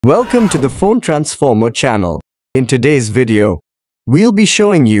Welcome to the Phone Transformer channel. In today's video, we'll be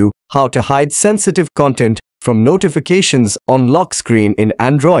showing you how to hide sensitive content from notifications on lock screen in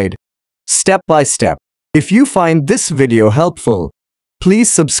Android, step by step. If you find this video helpful,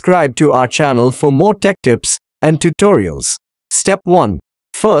 please subscribe to our channel for more tech tips and tutorials. Step 1.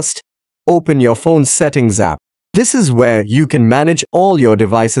 First, open your phone's settings app. This is where you can manage all your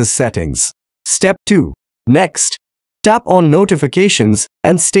device's settings. Step 2. Next, tap on Notifications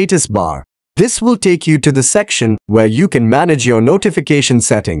and Status Bar. This will take you to the section where you can manage your notification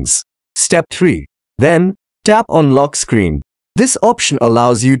settings. Step 3. Then, tap on Lock Screen. This option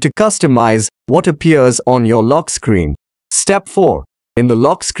allows you to customize what appears on your lock screen. Step 4. In the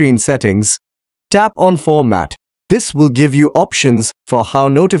lock screen settings, tap on Format. This will give you options for how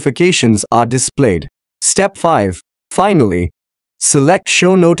notifications are displayed. Step 5. Finally, select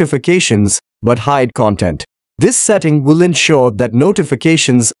Show Notifications but Hide Content. This setting will ensure that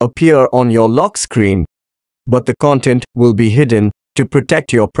notifications appear on your lock screen, but the content will be hidden to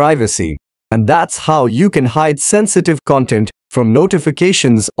protect your privacy. And that's how you can hide sensitive content from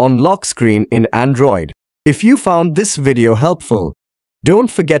notifications on lock screen in Android. If you found this video helpful, don't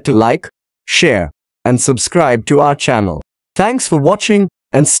forget to like, share, and subscribe to our channel. Thanks for watching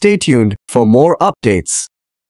and stay tuned for more updates.